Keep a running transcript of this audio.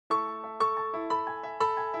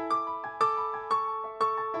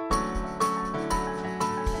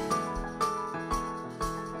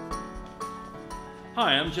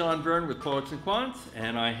Hi, I'm John Byrne with Poets and Quants,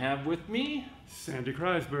 and I have with me Sandy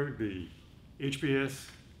Kreisberg, the HBS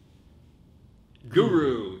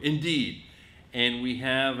Guru, indeed. And we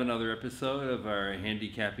have another episode of our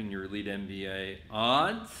Handicapping Your Elite MBA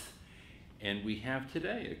odds. And we have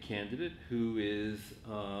today a candidate who is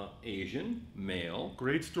Asian, male.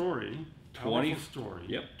 Great story. 20 story.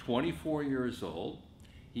 Yep, 24 years old.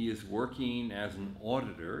 He is working as an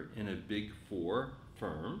auditor in a Big Four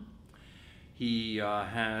firm. He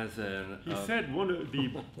has an... He said one of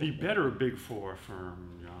the better Big Four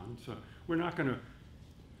firm, John. So we're not going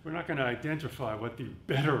to identify what the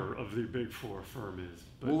better of the Big Four firm is.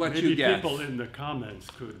 But we'll let maybe you guess. People in the comments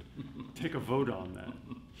could take a vote on that.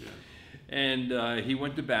 Yeah. And he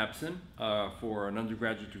went to Babson for an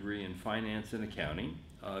undergraduate degree in finance and accounting.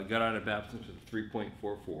 Got out of Babson with a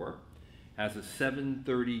 3.44. Has a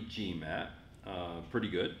 730 GMAT.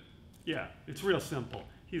 Pretty good. Yeah, it's real simple.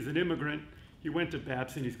 He's an immigrant. He went to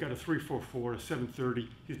Babson. He's got a 344, a 730.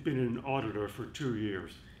 He's been an auditor for 2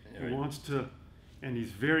 years. Right. He wants to, and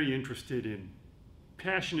he's very interested in,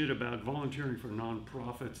 passionate about volunteering for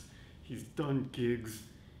nonprofits. He's done gigs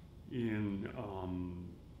in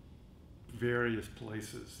various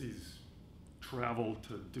places. He's traveled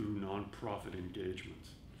to do nonprofit engagements.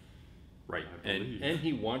 Right, and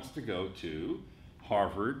he wants to go to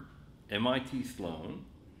Harvard, MIT Sloan,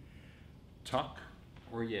 Tuck,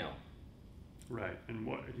 or Yale. Right, and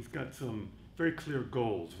he's got some very clear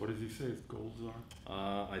goals. What does he say his goals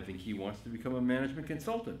are? I think he wants to become a management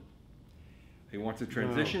consultant. He wants to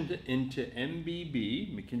transition into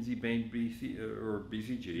MBB, McKinsey, Bain, or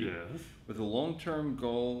BCG, yes, with a long-term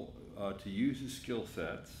goal to use his skill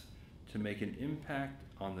sets to make an impact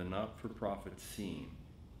on the not-for-profit scene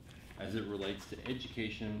as it relates to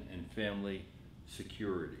education and family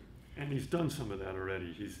security. And he's done some of that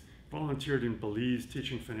already. He's volunteered in Belize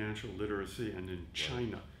teaching financial literacy, and in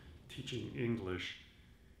China teaching English,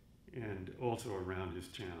 and also around his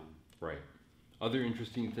town. Right. Other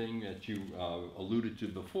interesting thing that you alluded to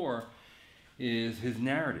before is his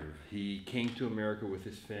narrative. He came to America with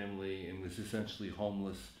his family and was essentially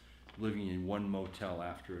homeless, living in one motel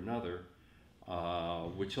after another,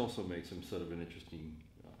 which also makes him sort of an interesting,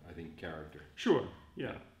 I think, character. Sure,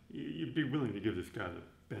 yeah. You'd be willing to give this guy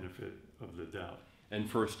the benefit of the doubt. And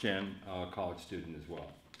first-gen college student as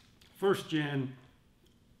well. First-gen,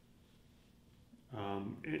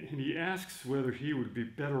 and he asks whether he would be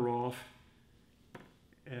better off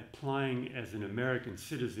applying as an American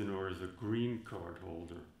citizen or as a green card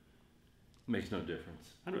holder. Makes no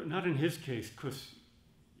difference. Not in his case, because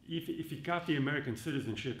if he got the American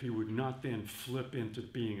citizenship, he would not then flip into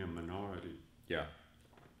being a minority. Yeah.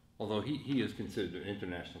 Although he is considered an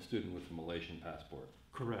international student with a Malaysian passport.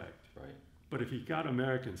 Correct. Right. But if he got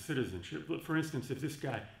American citizenship, for instance, if this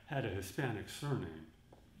guy had a Hispanic surname,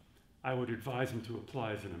 I would advise him to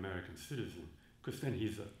apply as an American citizen, because then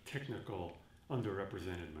he's a technical,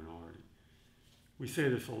 underrepresented minority. We say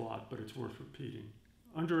this a lot, but it's worth repeating.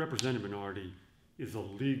 Underrepresented minority is a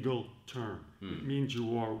legal term. It means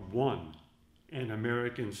you are, one, an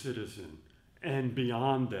American citizen, and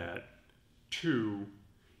beyond that, two,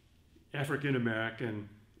 African American,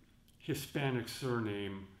 Hispanic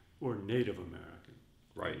surname, or Native American.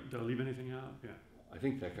 Right. Did I leave anything out? Yeah. I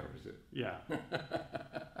think that covers it. Yeah.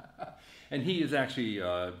 And he is actually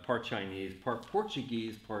part Chinese, part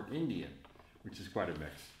Portuguese, part Indian, which is quite a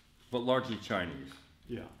mix, but largely Chinese.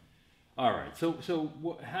 Yeah. All right. So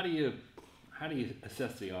how do you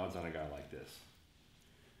assess the odds on a guy like this?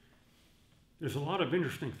 There's a lot of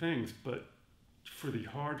interesting things, but for the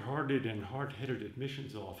hard-hearted and hard-headed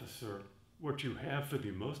admissions officer, what you have for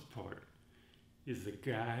the most part is a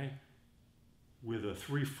guy with a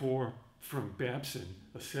 3.4 from Babson,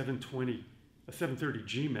 a 730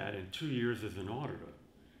 GMAT, and 2 years as an auditor.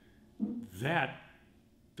 That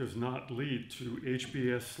does not lead to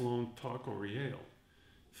HBS, Sloan, Tuck, or Yale.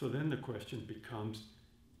 So then the question becomes,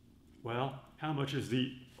 well, how much is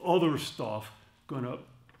the other stuff going to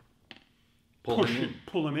pull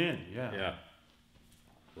him in? Yeah. Yeah.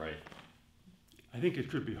 Right. I think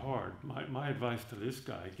it could be hard. My advice to this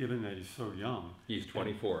guy, given that he's so young. He's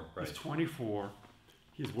 24, right? He's 24.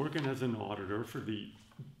 He's working as an auditor for the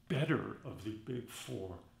better of the Big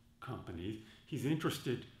Four companies. He's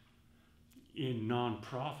interested in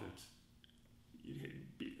nonprofits.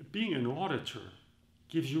 Being an auditor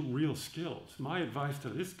gives you real skills. My advice to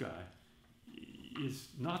this guy is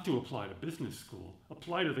not to apply to business school.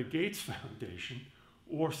 Apply to the Gates Foundation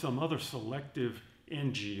or some other selective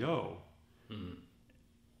NGO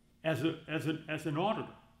as an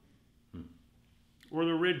auditor, or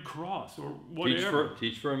the Red Cross, or whatever.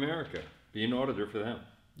 Teach for America. Be an auditor for them.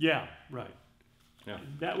 Yeah, right. Yeah.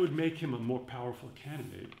 That would make him a more powerful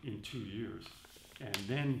candidate in 2 years. And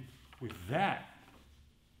then with that,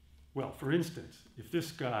 well, for instance, if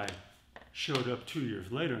this guy showed up 2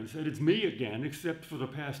 years later and said, it's me again, except for the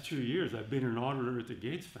past 2 years, I've been an auditor at the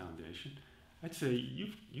Gates Foundation, I'd say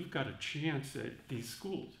you've got a chance at these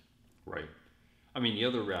schools. Right. I mean, the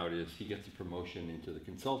other route is he gets a promotion into the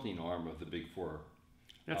consulting arm of the Big Four.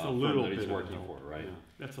 That's a firm little that bit he's working of help. for, right? Yeah,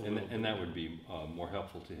 that's a And, little and bit that of would help. be more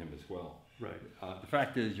helpful to him as well. Right. The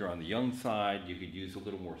fact is, you're on the young side. You could use a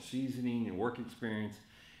little more seasoning and work experience,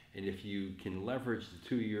 and if you can leverage the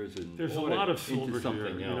 2 years and There's a audit lot of silver into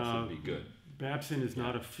something here. else, You know, would be good. Babson is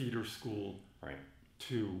not a feeder school Right.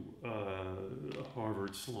 to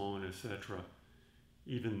Harvard, Sloan, etc.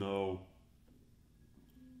 Even though,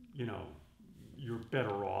 you know, you're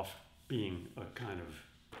better off being a kind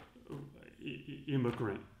of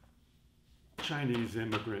immigrant, Chinese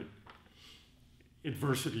immigrant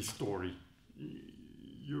adversity story.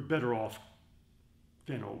 You're better off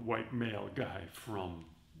than a white male guy from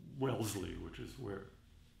Wellesley, which is where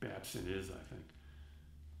Babson is, I think.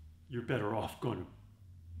 You're better off going to,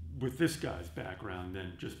 with this guy's background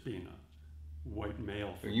than just being a white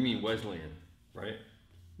male. Or you mean Wesleyan, right?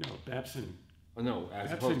 No, Babson. Oh, no, as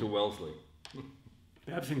Babson- opposed to Wellesley.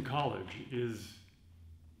 Babson College is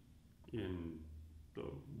in the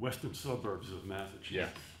western suburbs of Massachusetts.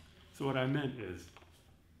 Yes. So what I meant is,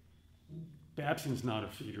 Babson's not a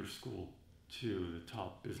feeder school to the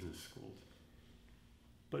top business schools.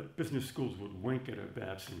 But business schools would wink at a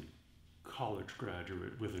Babson college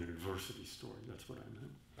graduate with an adversity story. That's what I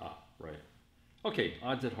meant. Ah, right. Okay,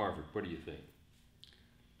 odds at Harvard. What do you think?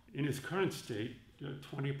 In his current state,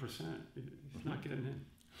 20%. He's not getting in.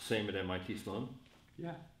 Same at MIT Sloan?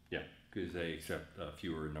 Yeah. Yeah, because they accept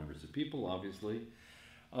fewer numbers of people, obviously.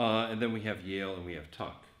 And then we have Yale and we have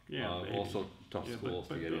Tuck. Yeah, maybe. Also tough Yeah, schools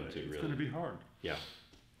to get into, it's really. going to be hard. Yeah.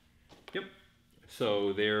 Yep.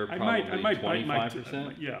 So they're I probably might bite my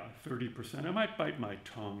 25%? yeah, 30%. I might bite my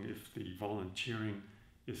tongue if the volunteering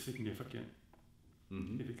is significant.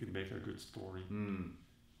 Mm-hmm. If it could make a good story. Mm.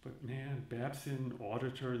 But man, Babson,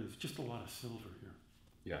 Auditor, there's just a lot of silver here.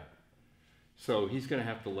 Yeah. So he's going to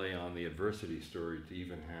have to lay on the adversity story to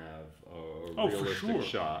even have a realistic for sure.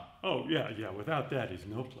 shot. Oh, yeah. Without that, he's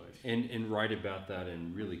no place. And write about that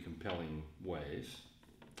in really compelling ways.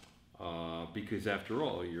 Because after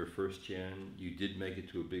all, you're first gen, you did make it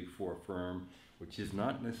to a Big Four firm, which is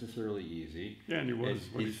not necessarily easy. Yeah, and he was,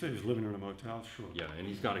 And what did he he's- say? He was living in a motel, sure. Yeah, and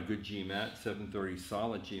he's got a good GMAT, 730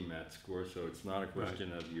 solid GMAT score, so it's not a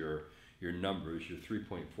question of your numbers. Your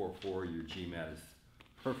 3.44, your GMAT is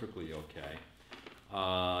perfectly okay.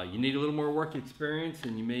 You need a little more work experience,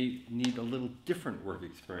 and you may need a little different work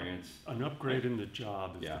experience. An upgrade in the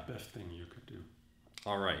job is Yeah. the best thing you could do.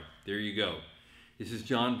 All right, there you go. This is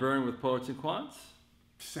John Byrne with Poets and Quants.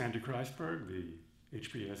 Sandy Kreisberg, the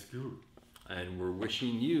HBS guru. And we're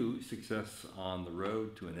wishing you success on the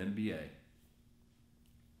road to an MBA.